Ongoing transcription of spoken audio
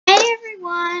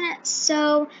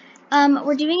So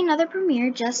we're doing another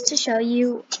premiere just to show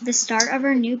you the start of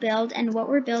our new build and what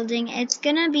we're building. It's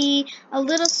gonna be a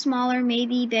little smaller,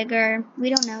 maybe bigger. We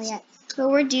don't know yet. But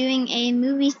we're doing a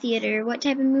movie theater. What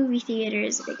type of movie theater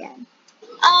is it again?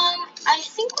 I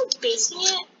think we're basing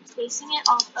it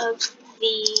off of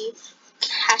the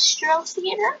Castro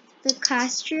Theater. The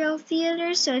Castro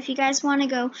Theater. So if you guys want to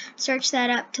go search that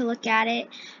up to look at it,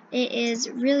 it is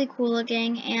really cool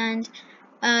looking, and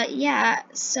yeah,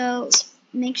 so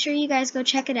make sure you guys go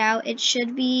check it out. It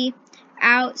should be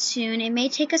out soon. It may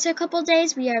take us a couple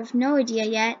days. We have no idea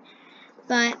yet.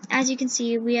 But as you can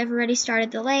see, we have already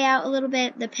started the layout a little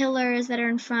bit, the pillars that are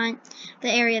in front, the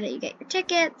area that you get your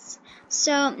tickets.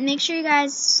 So make sure you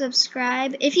guys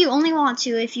subscribe. If you only want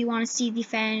to, if you want to see the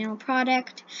final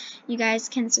product, you guys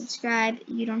can subscribe.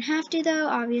 You don't have to though,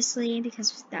 obviously,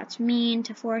 because that's mean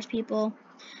to force people.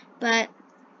 But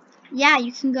yeah,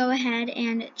 you can go ahead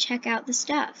and check out the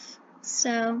stuff.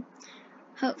 So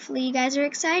hopefully you guys are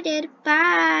excited.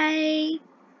 Bye!